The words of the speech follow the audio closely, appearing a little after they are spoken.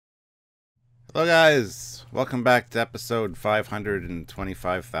Hello, guys. Welcome back to episode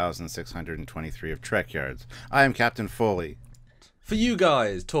 525,623 of Trekyards. I am Captain Foley. For you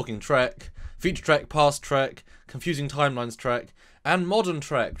guys, talking Trek, future Trek, past Trek, confusing timelines Trek, and modern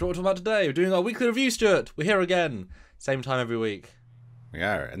Trek. What we're talking about today? We're doing our weekly review, Stuart. We're here again, same time every week. We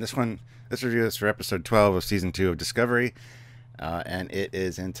are, and this review is for episode 12 of season 2 of Discovery, and it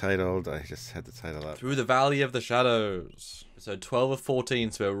is entitled. I just had the title up. Through the Valley of the Shadows. So 12 of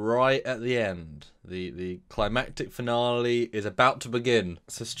 14, so we're right at the end. The climactic finale is about to begin.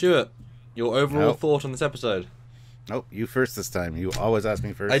 So Stuart, your overall thought on this episode? Nope, you first this time. You always ask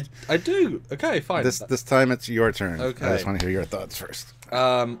me first. I do. Okay, fine. This time it's your turn. Okay. I just want to hear your thoughts first.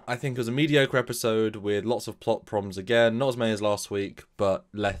 I think it was a mediocre episode with lots of plot problems again. Not as many as last week, but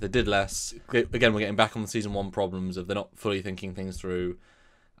they did less. Again, we're getting back on the season 1 problems of they're not fully thinking things through.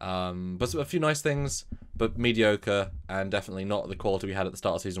 But a few nice things, but mediocre, and definitely not the quality we had at the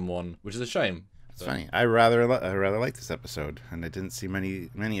start of season 1, which is a shame. It's funny. I rather like this episode, and I didn't see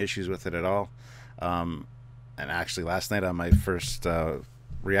many issues with it at all. And actually, last night on my first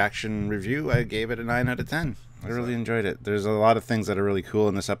reaction review, I gave it a 9 out of 10. I really enjoyed it. There's a lot of things that are really cool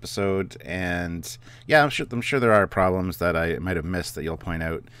in this episode, and yeah, I'm sure there are problems that I might have missed that you'll point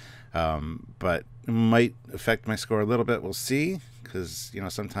out, but it might affect my score a little bit. We'll see, because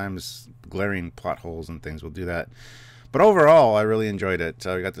sometimes glaring plot holes and things will do that. But overall, I really enjoyed it.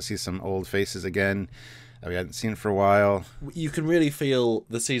 We got to see some old faces again that we hadn't seen for a while. You can really feel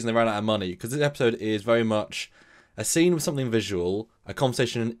the season they ran out of money, because this episode is very much a scene with something visual, a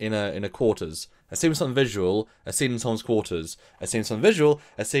conversation in a quarters, a scene with something visual, a scene in someone's quarters, a scene with something visual,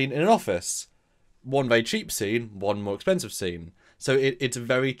 a scene in an office. One very cheap scene, one more expensive scene. So it's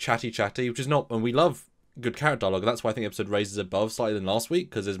very chatty, which is not, and we love good character dialogue. That's why I think the episode raises above slightly than last week,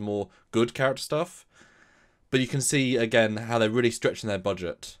 because there's more good character stuff. But you can see, again, how they're really stretching their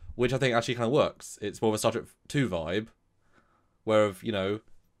budget, which I think actually kind of works. It's more of a Star Trek 2 vibe, where money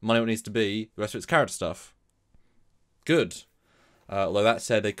what it needs to be, the rest of it's character stuff. Good. Although that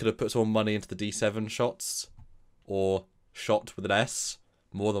said, they could have put some more money into the D7 shots, or shot with an S,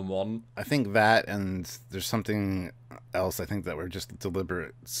 more than one. I think that, and there's something else. I think that we're just a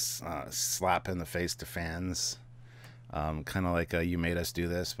deliberate slap in the face to fans. Kind of like you made us do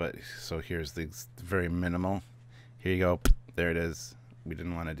this, but so here's the very minimal. Here you go. There it is. We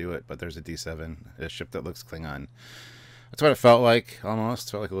didn't want to do it, but there's a D7, a ship that looks Klingon. That's what it felt like, almost.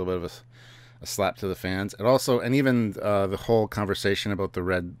 It felt like a little bit of a slap to the fans. And also, and even the whole conversation about the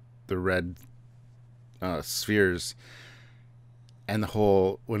red spheres, and the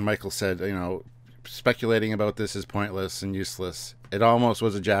whole, when Michael said, speculating about this is pointless and useless, it almost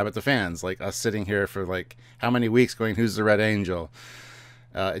was a jab at the fans, like us sitting here for like how many weeks going, who's the Red Angel?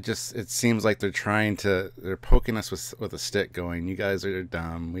 It seems like they're poking us with a stick, going, you guys are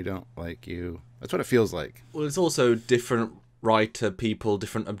dumb, we don't like you. That's what it feels like. Well, it's also different writer people,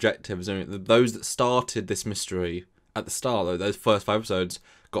 different objectives. I mean, those that started this mystery at the start, though, those first 5 episodes,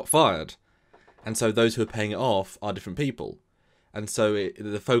 got fired. And so those who are paying it off are different people. And so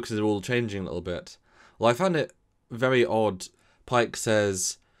the focuses are all changing a little bit. Well, I found it very odd. Pike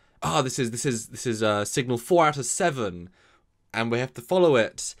says, this is signal 4 out of 7, and we have to follow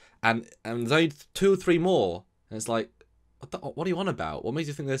it, and there's only 2 or 3 more. And it's like, what are you on about? What makes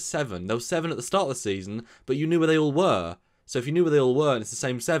you think there's 7? There was 7 at the start of the season, but you knew where they all were. So if you knew where they all were and it's the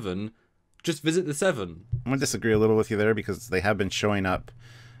same 7, just visit the 7. I'm going to disagree a little with you there, because they have been showing up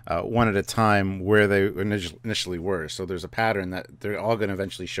one at a time where they initially were. So there's a pattern that they're all going to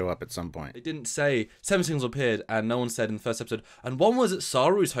eventually show up at some point. They didn't say 7 signals appeared, and no one said in the first episode, and one was at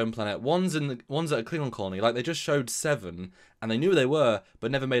Saru's home planet, one's at a Klingon colony. Like, they just showed 7, and they knew where they were,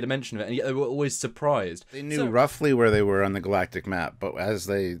 but never made a mention of it, and yet they were always surprised. They knew roughly where they were on the galactic map, but as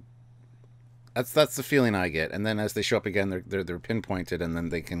they... That's the feeling I get. And then as they show up again, they're pinpointed, and then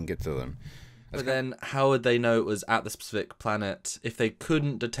they can get to them. But then, how would they know it was at the specific planet if they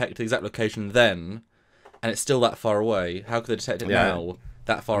couldn't detect the exact location then, and it's still that far away? How could they detect it now,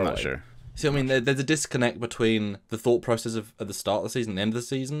 that far away? I'm not sure. See, I mean, there's a disconnect between the thought process of at the start of the season and the end of the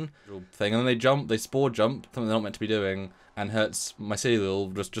season thing, and then they spore jump, something they're not meant to be doing, and hurts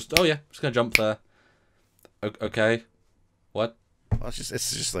mycelial. Just oh yeah, just gonna jump there. Okay, what? Well, it's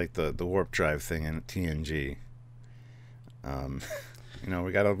just like the warp drive thing in TNG.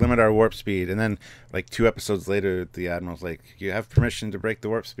 We got to limit our warp speed. And then, like, 2 episodes later, the Admiral's like, you have permission to break the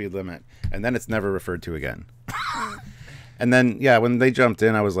warp speed limit. And then it's never referred to again. And then, yeah, when they jumped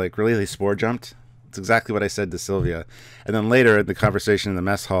in, I was like, really? They spore jumped? It's exactly what I said to Sylvia. And then later, in the conversation in the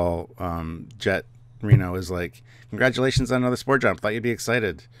mess hall, Jet Reno is like, congratulations on another spore jump. Thought you'd be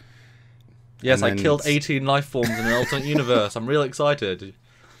excited. Yes, I killed 18 life forms in an alternate universe. I'm real excited.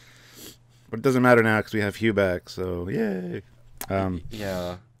 But it doesn't matter now because we have Hugh back, so yay.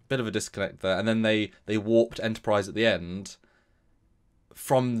 Yeah, bit of a disconnect there. And then they warped Enterprise at the end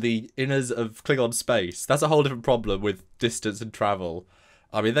from the inners of Klingon space. That's a whole different problem with distance and travel.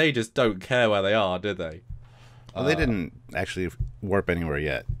 I mean, they just don't care where they are, do they? Well, they didn't actually warp anywhere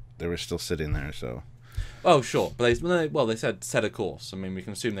yet. They were still sitting there, so... Oh, sure. But they said set a course. I mean, we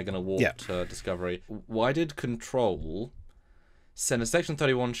can assume they're going to warp to Discovery. Why did Control send a Section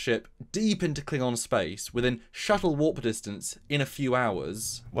 31 ship deep into Klingon space within shuttle warp distance in a few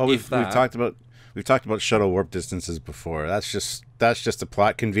hours? Well, we've talked about shuttle warp distances before. That's just a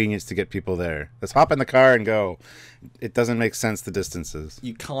plot convenience to get people there. Let's hop in the car and go. It doesn't make sense, the distances.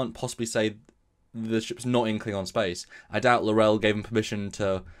 You can't possibly say the ship's not in Klingon space. I doubt L'Rell gave him permission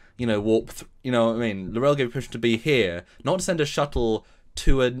to, warp. You know what I mean? L'Rell gave permission to be here, not to send a shuttle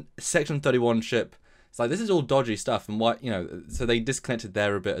to a Section 31 ship. It's like, this is all dodgy stuff, and why, so they disconnected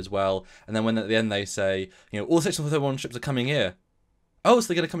there a bit as well. And then when at the end they say, all Section 31 ships are coming here. Oh, so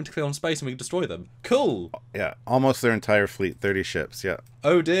they're going to come into Klingon space and we can destroy them. Cool. Yeah, almost their entire fleet, 30 ships, yeah.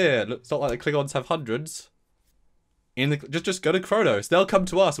 Oh dear, it's not like the Klingons have hundreds. Just go to Kronos, they'll come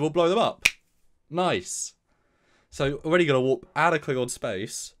to us and we'll blow them up. Nice. So already going to warp out of Klingon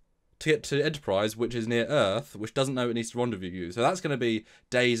space to get to Enterprise, which is near Earth, which doesn't know it needs to rendezvous you. So that's going to be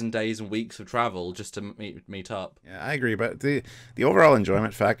days and days and weeks of travel just to meet up. Yeah, I agree, but the overall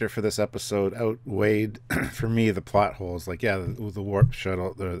enjoyment factor for this episode outweighed for me the plot holes. Like, yeah, the warp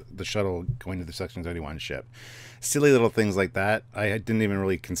shuttle, the shuttle going to the Section 31 ship, silly little things like that. I didn't even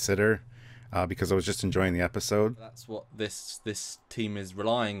really consider. Because I was just enjoying the episode. That's what this team is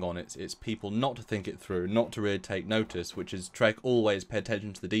relying on. It's people not to think it through, not to really take notice, which is Trek always pay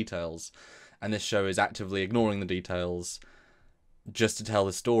attention to the details. And this show is actively ignoring the details just to tell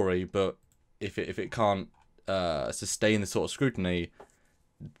the story. But if it can't sustain this sort of scrutiny,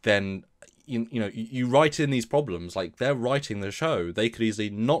 then you write in these problems. Like, they're writing the show. They could easily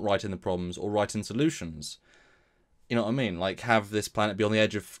not write in the problems or write in solutions. You know what I mean? Like, have this planet be on the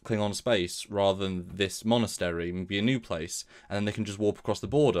edge of Klingon space rather than this monastery and be a new place, and then they can just warp across the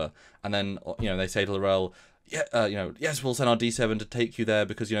border. And then, they say to L'Rell, yes, we'll send our D7 to take you there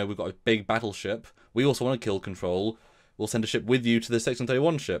because, we've got a big battleship. We also want to kill Control. We'll send a ship with you to the Section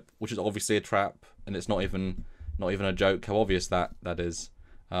 31 ship, which is obviously a trap, and it's not even a joke how obvious that is.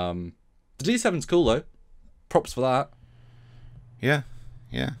 The D7's cool, though. Props for that. Yeah.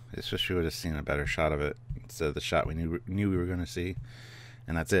 Yeah, it's just we would have seen a better shot of it instead of the shot we knew we were going to see,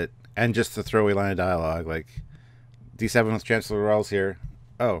 and that's it. And just the throwaway line of dialogue, like, D7 with Chancellor Rawls here.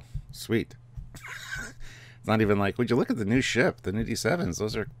 Oh, sweet. It's not even like, would you look at the new ship, the new D7s?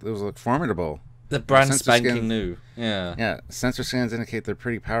 Those look formidable. The brand spanking new. Yeah. Yeah, sensor scans indicate they're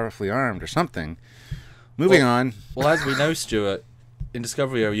pretty powerfully armed or something. Moving on. Well, as we know, Stuart, in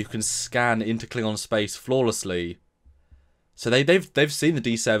Discovery you can scan into Klingon space flawlessly. So they've seen the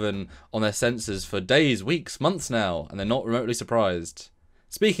D7 on their sensors for days, weeks, months now, and they're not remotely surprised.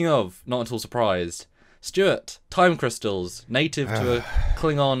 Speaking of not at all surprised, Stuart, time crystals, native to a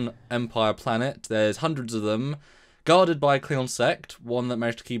Klingon Empire planet. There's hundreds of them, guarded by a Klingon sect, one that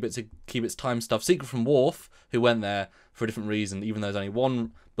managed to keep its time stuff secret from Worf, who went there for a different reason, even though there's only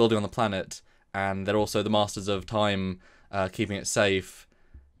one building on the planet, and they're also the masters of time, keeping it safe.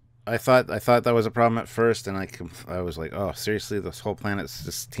 I thought that was a problem at first, and I was like, oh, seriously, this whole planet's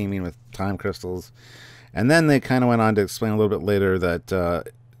just teeming with time crystals. And then they kind of went on to explain a little bit later that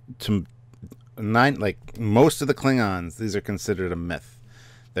most of the Klingons, these are considered a myth.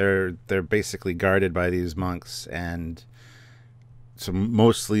 They're basically guarded by these monks, and so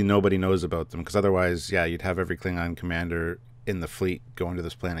mostly nobody knows about them, because otherwise, yeah, you'd have every Klingon commander in the fleet going to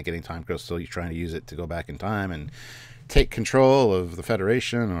this planet, getting time crystal, you're trying to use it to go back in time and take control of the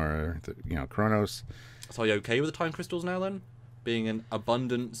Federation or Kronos. So are you okay with the time crystals now then? Being an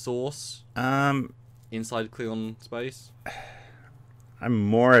abundant source inside Klingon space? I'm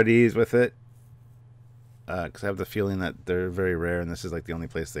more at ease with it because I have the feeling that they're very rare and this is like the only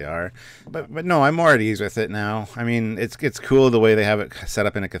place they are. But no, I'm more at ease with it now. I mean, it's cool the way they have it set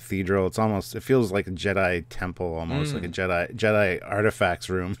up in a cathedral. It feels like a Jedi temple almost, like a Jedi artifacts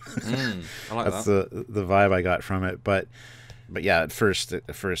room. I like That's the vibe I got from it. But yeah, at first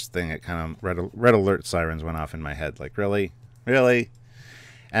thing, it kind of red alert sirens went off in my head. Like, really?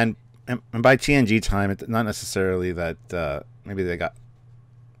 And by TNG time, it's not necessarily that maybe they got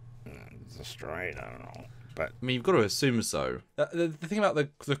destroyed. I don't know. But I mean, you've got to assume so. The thing about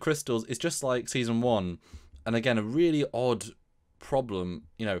the crystals is just like season 1, and again, a really odd problem.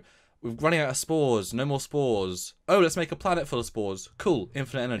 We're running out of spores. No more spores. Oh, let's make a planet full of spores. Cool,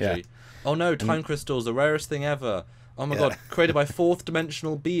 infinite energy. Yeah. Oh no, time crystals, the rarest thing ever. Oh my god, created by fourth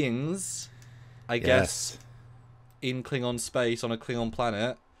dimensional beings. I guess, in Klingon space on a Klingon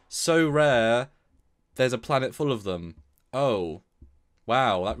planet. So rare, there's a planet full of them. Oh,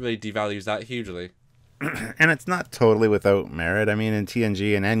 wow, that really devalues that hugely. And it's not totally without merit. I mean, in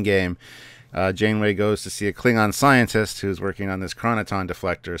TNG and Endgame, Janeway goes to see a Klingon scientist who's working on this chronoton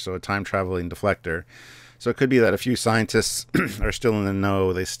deflector, so a time-traveling deflector. So it could be that a few scientists are still in the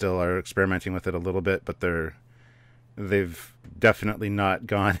know. They still are experimenting with it a little bit, but they've definitely not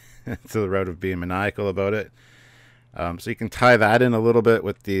gone to the route of being maniacal about it. So you can tie that in a little bit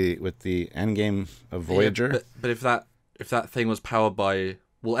with the Endgame of Voyager. Yeah, but if that thing was powered by,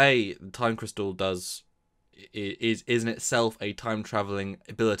 well, the time crystal is in itself a time traveling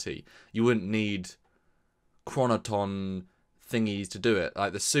ability. You wouldn't need chronoton thingies to do it.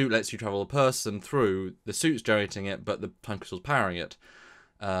 Like the suit lets you travel a person through, the suit's generating it, but the time crystal's powering it.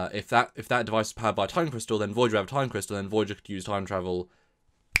 If that device is powered by a time crystal, then Voyager would have a time crystal, then Voyager could use time travel.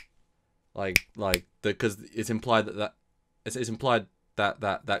 Because it's implied that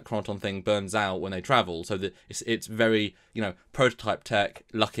chronoton thing burns out when they travel, so that it's very, prototype tech.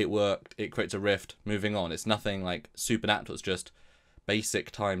 Luck it worked. It creates a rift. Moving on. It's nothing like supernatural. It's just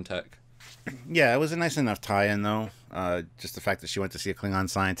basic time tech. Yeah, it was a nice enough tie-in though. Just the fact that she went to see a Klingon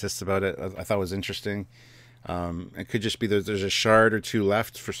scientist about it, I thought was interesting. It could just be there's a shard or two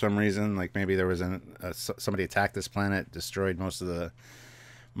left for some reason. Like maybe there was somebody attacked this planet, destroyed most of the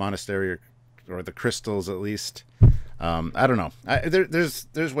monastery or the crystals at least. I don't know.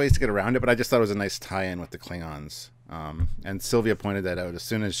 There's ways to get around it, but I just thought it was a nice tie-in with the Klingons. And Sylvia pointed that out as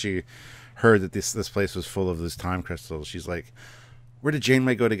soon as she heard that this place was full of these time crystals. She's like, "Where did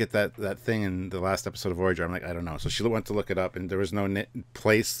Janeway go to get that thing in the last episode of Voyager?" I'm like, "I don't know." So she went to look it up, and there was no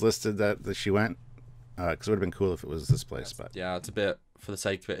place listed that she went. Because it would have been cool if it was this place, but yeah, it's a bit for the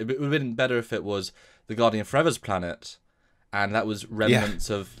sake of it. It would have been better if it was the Guardian Forever's planet, and that was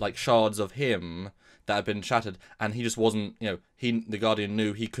remnants of like shards of him that had been shattered, and he just wasn't. The Guardian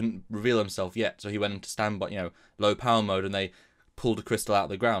knew he couldn't reveal himself yet, so he went into standby, low power mode, and they pulled a crystal out of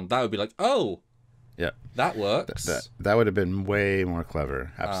the ground. That would be like, oh, yeah, that works. That would have been way more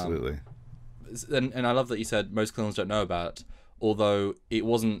clever. Absolutely. And I love that you said most Klingons don't know about it, although it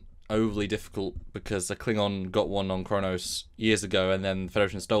wasn't overly difficult because a Klingon got one on Kronos years ago and then the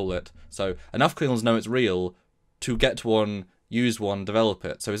Federation stole it. So enough Klingons know it's real to get one, use one, develop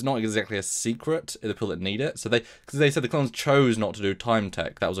it. So it's not exactly a secret in the people that need it. So because they said the Klingons chose not to do time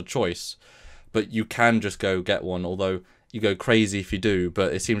tech. That was a choice. But you can just go get one, although you go crazy if you do.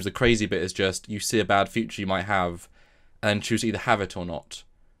 But it seems the crazy bit is just you see a bad future you might have and choose to either have it or not.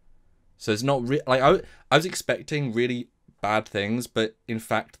 So it's not I was expecting really bad things, but in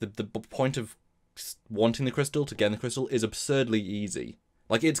fact the point of wanting the crystal to getting the crystal is absurdly easy.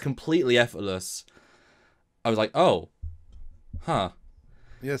 Like it's completely effortless. I was like, oh, huh.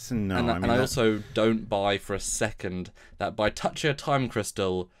 Yes and no. And I also don't buy for a second that by touching a time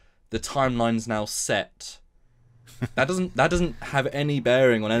crystal, the timeline's now set. That doesn't have any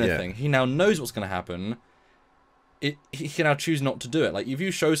bearing on anything. Yeah. He now knows what's going to happen. He can now choose not to do it. Like if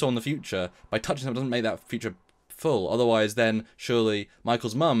you show someone the future, by touching something doesn't make that future full. Otherwise, then surely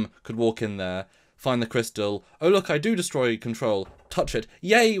Michael's mum could walk in there, find the crystal. Oh look, I do destroy control. Touch it.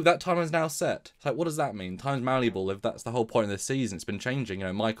 Yay! That timeline's now set. It's like, what does that mean? Time's malleable. If that's the whole point of this season, it's been changing.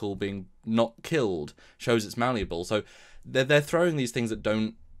 Michael being not killed shows it's malleable. So they're throwing these things that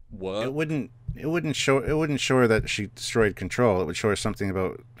don't work. It wouldn't show her that she destroyed control. It would show her something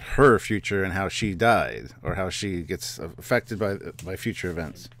about her future and how she died or how she gets affected by future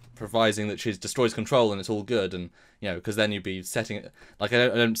events. Providing that she destroys control and it's all good, and because then you'd be setting it. Like I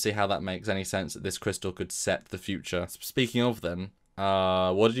don't see how that makes any sense that this crystal could set the future. Speaking of, then,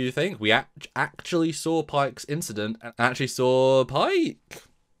 what did you think? We actually saw Pike's incident and actually saw Pike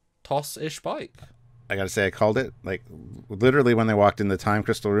toss-ish Pike. I gotta say, I called it. Like literally when they walked in the time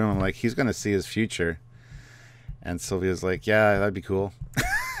crystal room, I'm like, he's gonna see his future. And Sylvia's like, yeah, that'd be cool.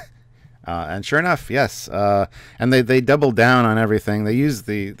 And sure enough, yes. And they doubled down on everything. They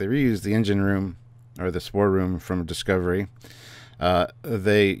reused the engine room or the spore room from Discovery.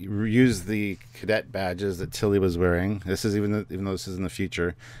 They reused the cadet badges that Tilly was wearing. This is even though this is in the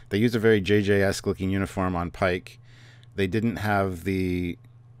future. They used a very JJ-esque looking uniform on Pike. They didn't have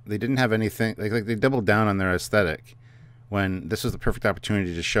anything like they doubled down on their aesthetic when this was the perfect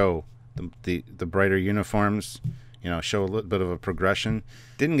opportunity to show the brighter uniforms. Show a little bit of a progression.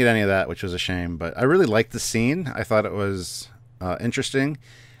 Didn't get any of that, which was a shame. But I really liked the scene. I thought it was interesting.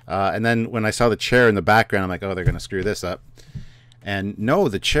 And then when I saw the chair in the background, I'm like, oh, they're going to screw this up. And no,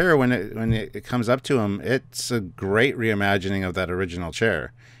 the chair, when it comes up to him, it's a great reimagining of that original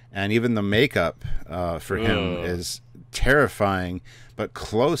chair. And even the makeup for him is terrifying, but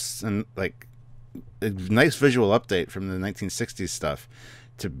close and like a nice visual update from the 1960s stuff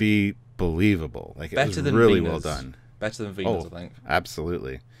to be believable. Like, it was really well done. Better than Venus, I think.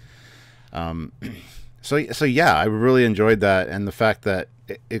 Absolutely. So yeah, I really enjoyed that, and the fact that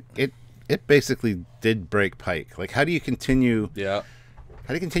it basically did break Pike. Like, how do you continue? Yeah. How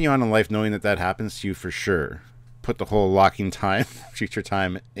do you continue on in life knowing that happens to you for sure? Put the whole locking time, future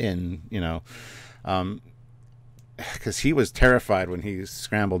time in, you know, because he was terrified when he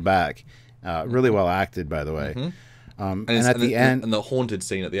scrambled back. Really well acted, by the way. Mm-hmm. And at the end, and the haunted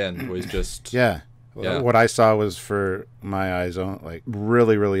scene at the end, where he's just yeah. What I saw was, for my eyes, like,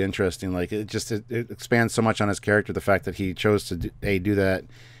 really, really interesting. Like, it expands so much on his character. The fact that he chose to do that,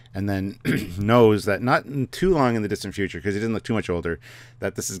 and then knows that not too long in the distant future, because he didn't look too much older,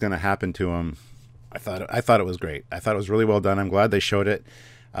 that this is going to happen to him. I thought it was great. I thought it was really well done. I'm glad they showed it,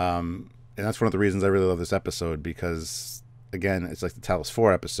 and that's one of the reasons I really love this episode, because, again, it's like the Talos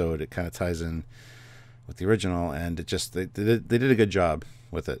 4 episode. It kind of ties in with the original, and it just they did a good job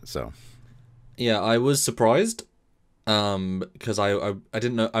with it. So. Yeah, I was surprised, because I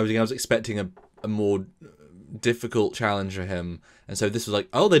didn't know. I was expecting a more difficult challenge for him, and so this was like,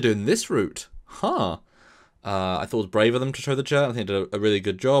 oh, they're doing this route, huh? I thought it was brave of them to show the chair. I think they did a really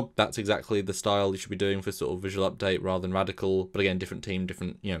good job. That's exactly the style you should be doing for sort of visual update rather than radical. But again, different team,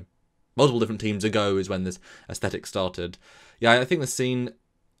 multiple different teams ago is when this aesthetic started. Yeah, I think the scene,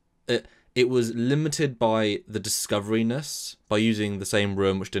 it was limited by the discoveryness, by using the same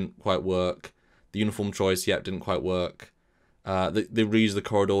room, which didn't quite work. The uniform choice, didn't quite work. The reuse of the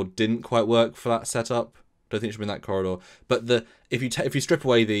corridor didn't quite work for that setup. Don't think it should be in that corridor. But if you strip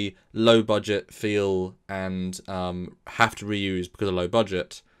away the low budget feel and have to reuse because of low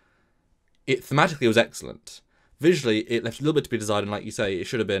budget, it thematically was excellent. Visually, it left a little bit to be desired, and like you say, it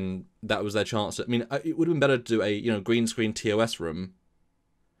should have been, that was their chance. I mean, it would have been better to do a green screen TOS room.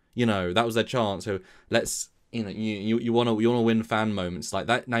 That was their chance. So let's. You want to win fan moments like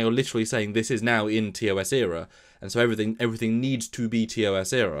that. Now you're literally saying this is now in TOS era, and so everything needs to be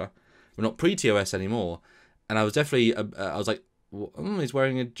TOS era. We're not pre-TOS anymore. And I was definitely I was like, he's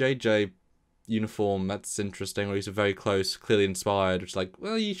wearing a JJ uniform. That's interesting. Or he's very close, clearly inspired. Which is like,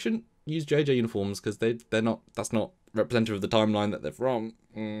 well, you shouldn't use JJ uniforms because they're not. That's not representative of the timeline that they're from.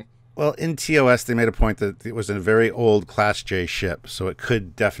 Well, in TOS, they made a point that it was a very old Class J ship, so it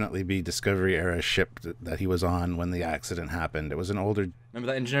could definitely be Discovery-era ship that he was on when the accident happened. It was an older...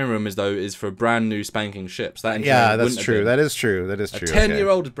 Remember, that engineering room is for brand new spanking ships. That that's true. That is true. That is true. A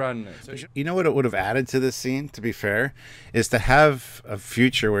 10-year-old is brand new. So... You know what it would have added to this scene, to be fair, is to have a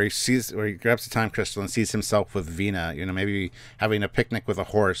future where he grabs the time crystal and sees himself with Vina, maybe having a picnic with a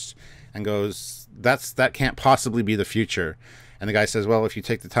horse, and goes, that can't possibly be the future. And the guy says, well, if you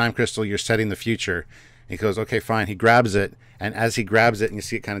take the time crystal, you're setting the future. And he goes, okay, fine. He grabs it. And as he grabs it, and you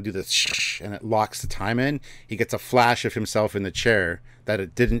see it kind of do this, shh, and it locks the time in, he gets a flash of himself in the chair that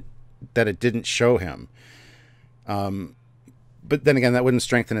it didn't show him. But then again, that wouldn't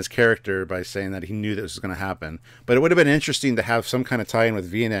strengthen his character by saying that he knew this was going to happen. But it would have been interesting to have some kind of tie-in with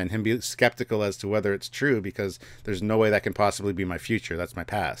Vina and him be skeptical as to whether it's true, because there's no way that can possibly be my future. That's my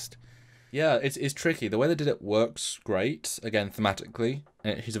past. Yeah, it's tricky. The way they did it works great, again, thematically.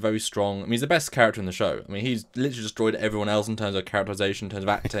 He's a very strong... he's the best character in the show. He's literally destroyed everyone else in terms of characterization, in terms of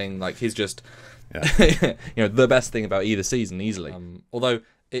acting. Like, he's just... Yeah. The best thing about either season, easily. Although,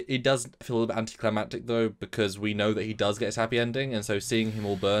 it does feel a little bit anticlimactic, though, because we know that he does get his happy ending, and so seeing him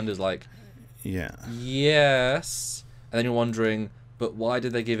all burned is like... Yeah. Yes. And then you're wondering, but why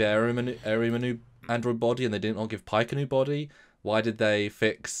did they give Arim a new android body, and they didn't all give Pike a new body? Why did they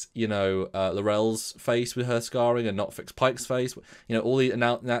fix, Laurel's face with her scarring and not fix Pike's face? All the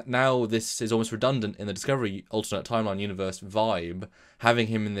now this is almost redundant in the Discovery alternate timeline universe vibe, having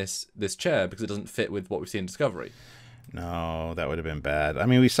him in this chair, because it doesn't fit with what we've seen in Discovery. No, that would have been bad.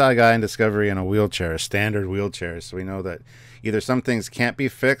 We saw a guy in Discovery in a wheelchair, a standard wheelchair, so we know that either some things can't be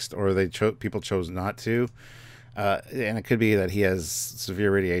fixed or people chose not to. And it could be that he has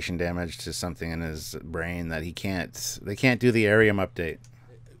severe radiation damage to something in his brain that they can't do the Arium update.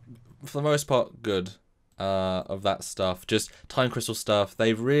 For the most part, good of that stuff. Just time crystal stuff.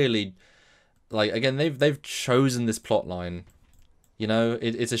 They've really, they've chosen this plot line.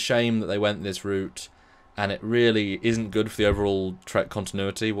 It's a shame that they went this route, and it really isn't good for the overall Trek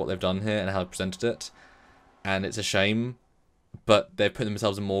continuity, what they've done here and how they presented it. And it's a shame. But they're putting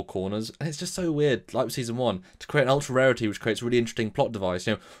themselves in more corners, and it's just so weird, like with Season 1, to create an ultra rarity which creates a really interesting plot device.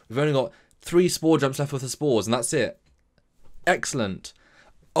 We've only got 3 spore jumps left with the spores, and that's it. Excellent.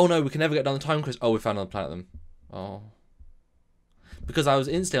 Oh no, we can never get down the time crystal. Oh, we found another planet them. Oh. Because I was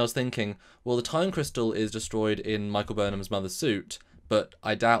thinking, well, the time crystal is destroyed in Michael Burnham's mother's suit, but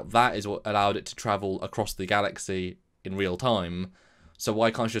I doubt that is what allowed it to travel across the galaxy in real time. So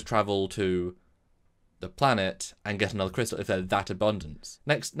why can't you just travel to the planet and get another crystal if they're that abundant?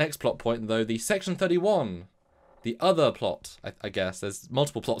 Next plot point, though, the Section 31. The other plot, I guess. There's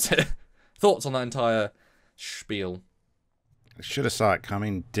multiple plots here. Thoughts on that entire spiel? I should have saw it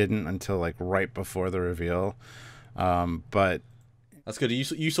coming. Didn't until like right before the reveal. But that's good.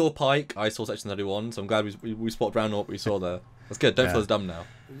 You saw Pike. I saw Section 31. So I'm glad we spotted around what we saw there. That's good. Don't feel as dumb now.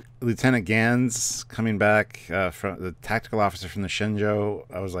 Lieutenant Gans coming back from the tactical officer from the Shinjo.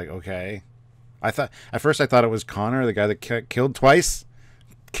 I was like, okay. At first I thought it was Connor, the guy that killed twice.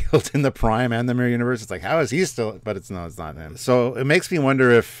 Killed in the Prime and the Mirror Universe. It's like, how is he still? But it's not him. So it makes me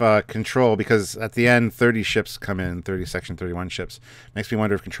wonder if Control, because at the end 30 ships come in, 30 Section 31 ships. Makes me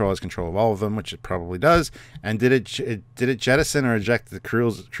wonder if Control has control of all of them, which it probably does. And did it jettison or eject the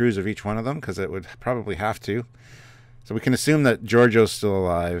crews of each one of them? Because it would probably have to. So we can assume that Giorgio's still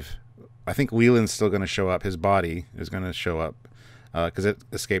alive. I think Whelan's still going to show up. His body is going to show up because it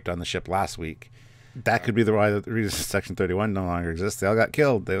escaped on the ship last week. That could be the reason Section 31 no longer exists. They all got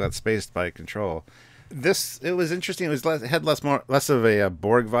killed. They got spaced by Control. It was interesting. It had less of a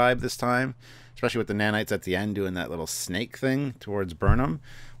Borg vibe this time, especially with the nanites at the end doing that little snake thing towards Burnham,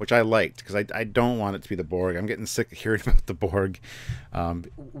 which I liked because I don't want it to be the Borg. I'm getting sick of hearing about the Borg.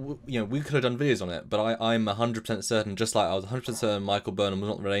 We could have done videos on it, but I'm 100% certain, just like I was 100% certain Michael Burnham was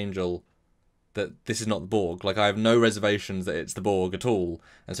not the Red Angel, that this is not the Borg. Like, I have no reservations that it's the Borg at all.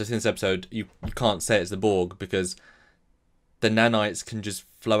 And so in this episode, you can't say it's the Borg because the nanites can just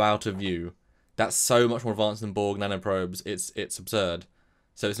flow out of you. That's so much more advanced than Borg nanoprobes. It's absurd.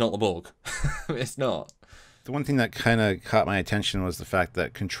 So it's not the Borg. It's not. The one thing that kind of caught my attention was the fact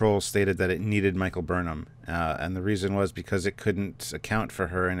that Control stated that it needed Michael Burnham. And the reason was because it couldn't account for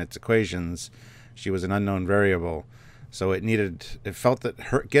her in its equations. She was an unknown variable. So it felt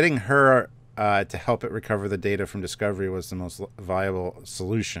that getting her to help it recover the data from Discovery was the most viable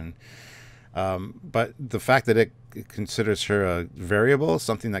solution. But the fact that it considers her a variable,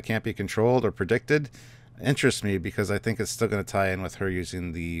 something that can't be controlled or predicted, interests me because I think it's still going to tie in with her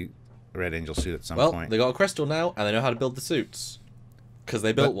using the Red Angel suit at some point. Well, they got a crystal now, and they know how to build the suits. Because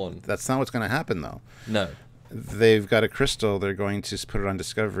they built one. That's not what's going to happen, though. No. They've got a crystal. They're going to put it on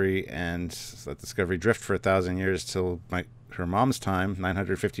Discovery and let Discovery drift for 1,000 years till her mom's time,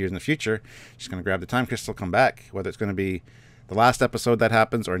 950 years in the future. She's going to grab the time crystal, come back. Whether it's going to be the last episode that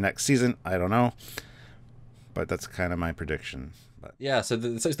happens or next season, I don't know. But that's kind of my prediction. But yeah, so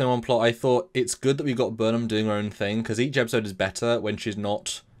the 691 plot, I thought it's good that we got Burnham doing her own thing, because each episode is better when she's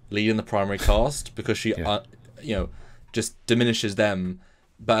not leading the primary cast, because she, just diminishes them,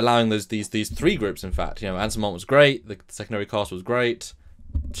 but allowing these three groups, in fact. Anson Mount was great, the secondary cast was great,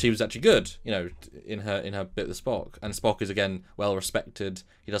 she was actually good, in her bit with Spock. And Spock is, again, well respected.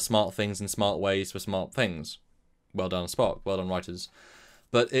 He does smart things in smart ways for smart things. Well done, Spock. Well done, writers.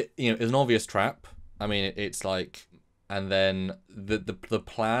 But it's an obvious trap. I mean, it's like, and then the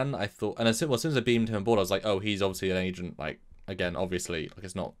plan, I thought, and as soon as I beamed him on board, I was like, oh, he's obviously an agent. Like, again, obviously, like,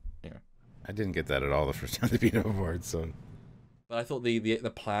 it's not, I didn't get that at all the first time they beat him on board. So, but I thought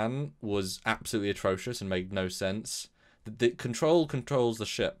the plan was absolutely atrocious and made no sense. The Control controls the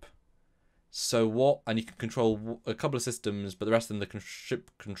ship. So what? And you can control a couple of systems, but the rest of them the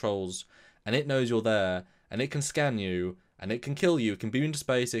ship controls, and it knows you're there, and it can scan you, and it can kill you, it can beam into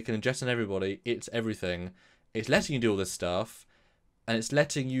space, it can ingest on everybody. It's everything. It's letting you do all this stuff, and it's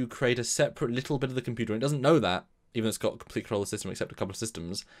letting you create a separate little bit of the computer. And it doesn't know that, even though it's got complete control of the system except a couple of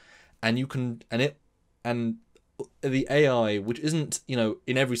systems, and you can and the AI, which isn't,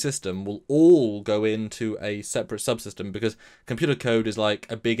 in every system, will all go into a separate subsystem, because computer code is like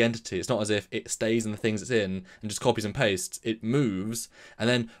a big entity. It's not as if it stays in the things it's in and just copies and pastes. It moves, and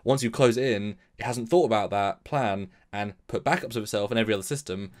then once you close it in, it hasn't thought about that plan and put backups of itself in every other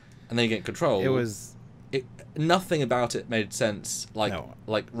system, and then you get control. Nothing about it made sense,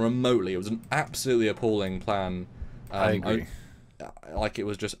 like remotely. It was an absolutely appalling plan. I agree. It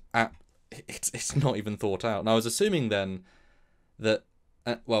was just it's not even thought out. And I was assuming then that,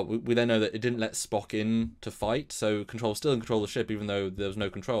 we then know that it didn't let Spock in to fight, so Control still in control of the ship, even though there was no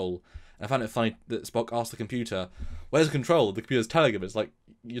control. And I found it funny that Spock asked the computer, "Where's Control?" The computer's telling him. It's like,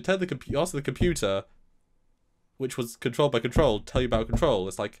 you asked the computer, which was controlled by Control, tell you about Control.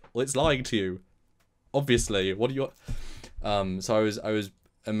 It's like, well, it's lying to you. Obviously, what do you? So I was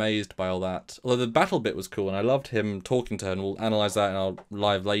amazed by all that. Although the battle bit was cool, and I loved him talking to her, and we'll analyze that in our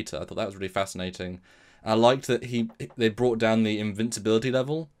live later. I thought that was really fascinating. I liked that they brought down the invincibility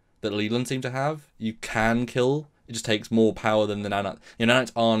level that Leland seemed to have. You can kill. It just takes more power than the nanites.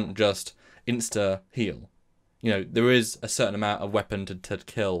 Nanites aren't just insta heal. you know, there is a certain amount of weapon to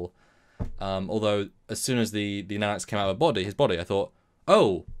kill. Although as soon as the nanites came out of his body, I thought,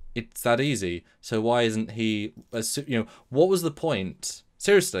 oh, it's that easy. So why isn't he? You know, what was the point?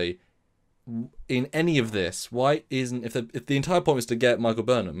 Seriously, in any of this, why isn't if the entire point was to get Michael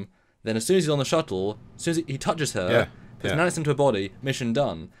Burnham, then as soon as he's on the shuttle, as soon as he touches her, puts nanites into her body, mission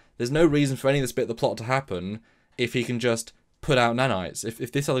done. There's no reason for any of this bit of the plot to happen if he can just put out nanites.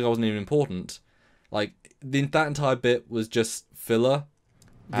 If this other guy wasn't even important, like that entire bit was just filler.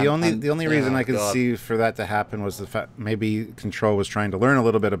 The only reason I could see for that to happen was the fact maybe Control was trying to learn a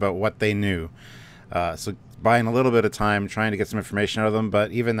little bit about what they knew. So buying a little bit of time, trying to get some information out of them,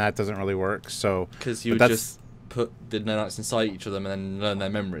 but even that doesn't really work. So because you would just put the nanites inside each of them and then learn their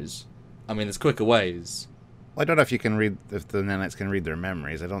memories. I mean, there's quicker ways. Well, I don't know if you can read if the nanites can read their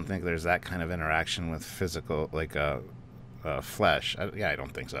memories. I don't think there's that kind of interaction with physical, like flesh. I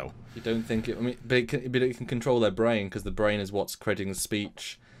don't think so. You don't think it? I mean, but it can control their brain because the brain is what's creating the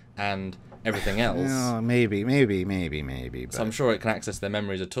speech and everything else. Maybe. But... So I'm sure it can access their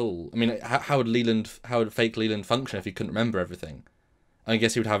memories at all. I mean, how would fake Leland function if he couldn't remember everything? I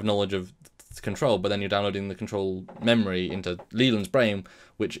guess he would have knowledge of Control, but then you're downloading the Control memory into Leland's brain,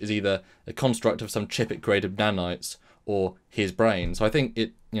 which is either a construct of some chip it created nanites or his brain. So I think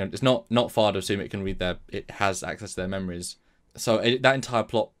it's not far to assume it can read it has access to their memories. So that entire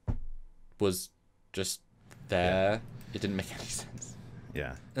plot was just there. Yeah. It didn't make any sense.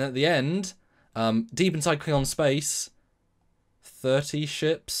 Yeah. And at the end, deep inside Klingon space, 30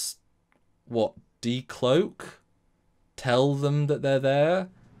 ships, decloak? Tell them that they're there?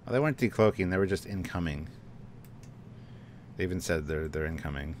 Well, they weren't decloaking, they were just incoming. They even said they're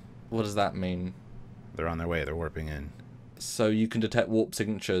incoming. What does that mean? They're on their way, they're warping in. So you can detect warp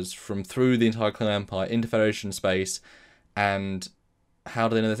signatures from through the entire Klingon Empire into Federation space, and how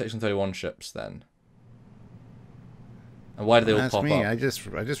do they know they're Section 31 ships then? And why do they all pop up? I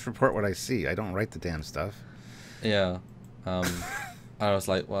just report what I see. I don't write the damn stuff. Yeah. I was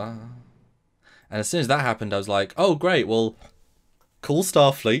like, wow. And as soon as that happened, I was like, oh, great. Well, call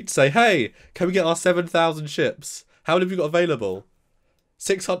Starfleet. Say, hey, can we get our 7,000 ships? How many have you got available?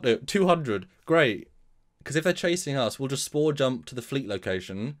 600, 200. Great. Because if they're chasing us, we'll just spore jump to the fleet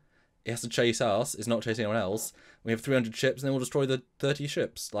location. It has to chase us. It's not chasing anyone else. We have 300 ships, and then we'll destroy the 30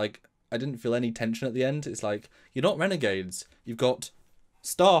 ships. Like, I didn't feel any tension at the end. It's like, you're not renegades. You've got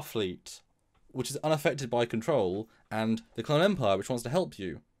Starfleet, which is unaffected by Control, and the Klingon Empire, which wants to help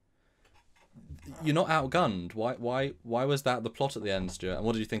you. You're not outgunned. Why was that the plot at the end, Stuart? And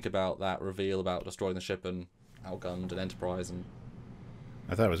what did you think about that reveal about destroying the ship and outgunned and Enterprise? And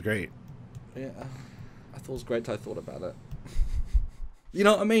I thought it was great. Yeah, I thought it was great till I thought about it. You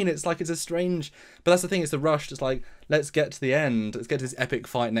know what I mean? It's like, it's a strange... But that's the thing, it's the rush. It's like, let's get to the end. Let's get to this epic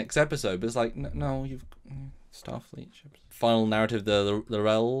fight next episode. But it's like, no, you've... Starfleet ships. Final narrative, the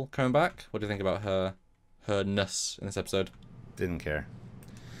Rel coming back. What do you think about her-ness in this episode? Didn't care.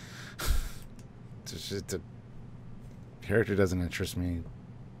 It's just the character doesn't interest me.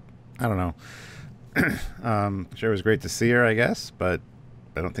 I don't know. Sure, it was great to see her, I guess, but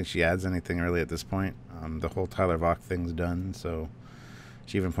I don't think she adds anything really at this point. The whole Tyler Vaughn thing's done, so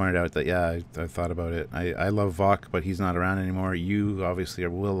she even pointed out that, yeah, I thought about it. I love Vaughn, but he's not around anymore. You obviously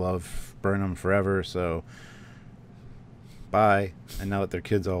will love Burnham forever, so bye. And now that their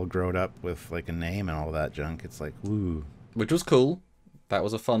kids all growed up with like a name and all that junk, it's like, woo. Which was cool. That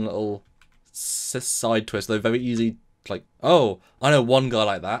was a fun little side twist, though very easy. Like, oh, I know one guy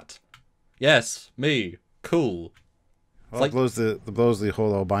like that. Yes, me. Cool. Well, like, it blows the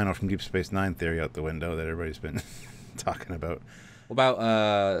whole albino from Deep Space Nine theory out the window that everybody's been talking about. What about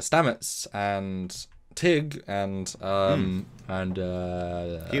Stamets and Tig and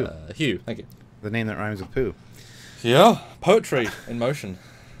Hugh? Hugh, thank you. The name that rhymes with poo. Yeah, poetry in motion.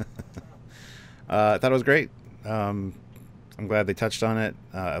 I thought it was great. I'm glad they touched on it.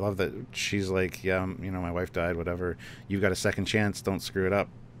 I love that she's like, yeah, my wife died, whatever. You've got a second chance. Don't screw it up,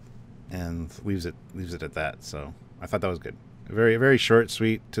 and leaves it at that. So I thought that was good. Very, very short,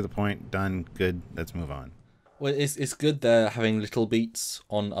 sweet, to the point, done, good. Let's move on. Well, it's good they're having little beats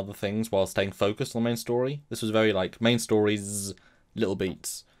on other things while staying focused on the main story. This was very like main stories, little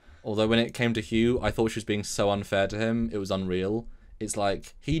beats. Although when it came to Hugh, I thought she was being so unfair to him. It was unreal. It's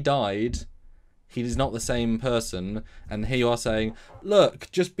like, he died. He is not the same person. And here you are saying, look,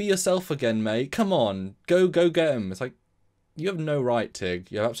 just be yourself again, mate. Come on. Go get him. It's like, you have no right,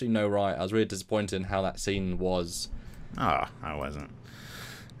 Tig. You have absolutely no right. I was really disappointed in how that scene was. Oh, I wasn't.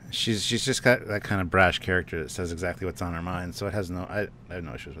 She's just got that kind of brash character that says exactly what's on her mind. So it has I have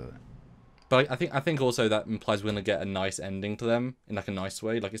no issues with it. But I think also that implies we're going to get a nice ending to them in like a nice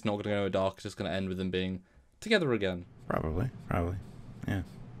way. Like, it's not going to go dark. It's just going to end with them being together again. Probably. Yeah.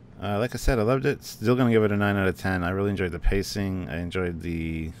 Like I said, I loved it. Still gonna give it a 9 out of 10. I really enjoyed the pacing. I enjoyed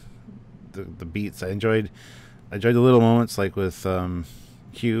the beats. I enjoyed the little moments like with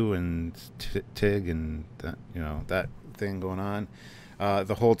Hugh and Tig and that thing going on.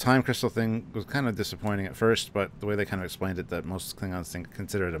 The whole time crystal thing was kind of disappointing at first, but the way they kind of explained it, that most Klingons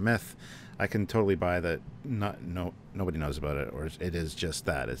consider it a myth, I can totally buy that. Nobody knows about it, or it is just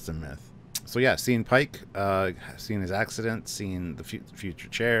that it's a myth. So yeah, seeing Pike, seeing his accident, seeing the future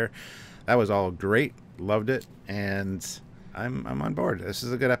chair, that was all great. Loved it, and I'm on board. This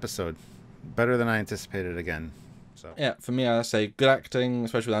is a good episode, better than I anticipated again. So yeah, for me, I say good acting,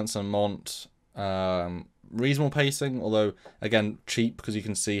 especially with Anson Mont. Reasonable pacing, although again cheap because you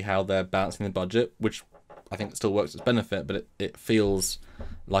can see how they're balancing the budget, which I think still works to its benefit, but it feels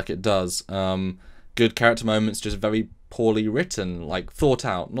like it does. Good character moments, just very poorly written, like thought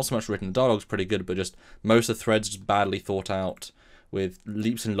out. Not so much written. The dialogue's pretty good, but just most of the threads just badly thought out, with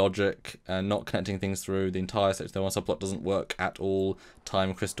leaps in logic and not connecting things through. The entire 601 subplot doesn't work at all.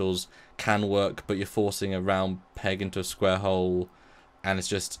 Time crystals can work, but you're forcing a round peg into a square hole, and it's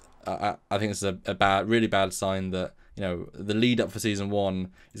just. I think it's a really bad sign that the lead up for season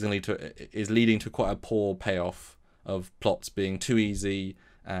 1 is leading to quite a poor payoff of plots being too easy,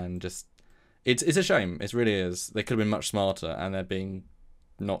 and just it's a shame. It really is. They could have been much smarter, and they're being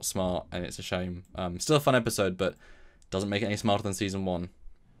not smart, and it's a shame. Still a fun episode, but doesn't make it any smarter than season 1.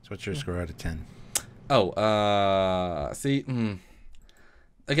 So what's your score out of 10?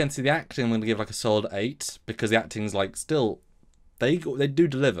 Again, the acting I'm going to give like a solid 8, because the acting's like still. They do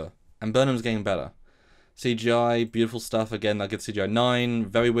deliver, and Burnham's getting better. CGI, beautiful stuff. Again, I give CGI 9.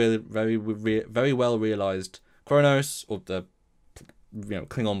 Very well realized Kronos, or the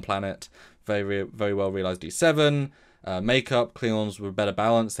Klingon planet. Very well realized D7. Makeup, Klingons were better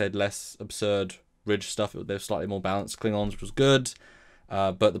balanced. They had less absurd ridge stuff. They're slightly more balanced Klingons, which was good.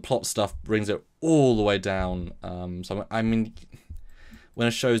 But the plot stuff brings it all the way down. So I mean. When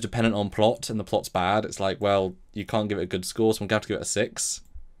a show's dependent on plot and the plot's bad, it's like, well, you can't give it a good score, so I'm going to have to give it a 6.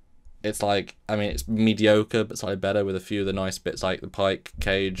 It's like, I mean, it's mediocre, but slightly better with a few of the nice bits, like the Pike,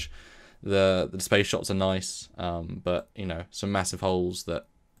 Cage, the space shots are nice, but, some massive holes that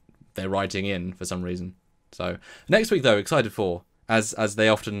they're writing in for some reason. So, next week, though, excited for, as they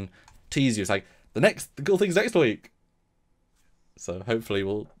often tease you, it's like, the cool thing's next week. So, hopefully,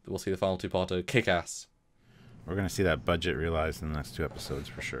 we'll see the final two-parter kick ass. We're going to see that budget realized in the next 2 episodes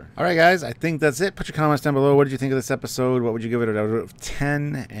for sure. All right, guys, I think that's it. Put your comments down below. What did you think of this episode? What would you give it out of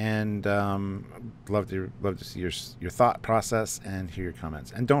 10? And love to see your thought process and hear your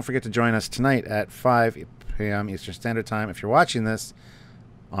comments. And don't forget to join us tonight at 5 p.m. Eastern Standard Time. If you're watching this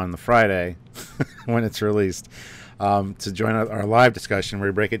on the Friday when it's released, to join our live discussion where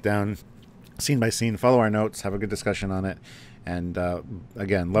we break it down scene by scene, follow our notes, have a good discussion on it. And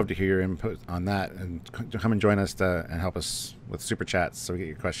again, love to hear your input on that, and come and join us and help us with super chats so we get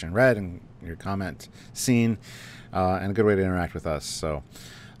your question read and your comment seen, and a good way to interact with us. So,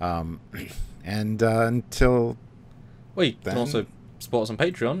 until you can also support us on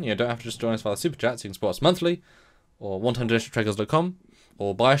Patreon. You don't have to just join us via super chats. You can support us monthly, or one-time donation at Trekyards.com,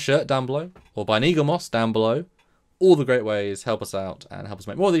 or buy a shirt down below, or buy an Eagle Moss down below. All the great ways help us out and help us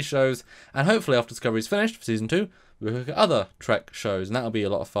make more of these shows. And hopefully, after Discovery's finished for season 2. We'll look at other Trek shows, and that'll be a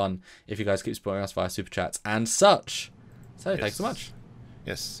lot of fun if you guys keep supporting us via super chats and such. So Thanks so much.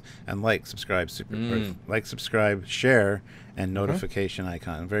 Yes, and subscribe, subscribe, share, and notification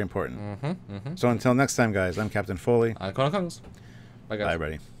icon. Very important. So until next time, guys, I'm Captain Foley. I'm Connor Kongs. Bye, guys. Bye,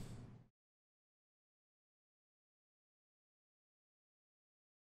 everybody.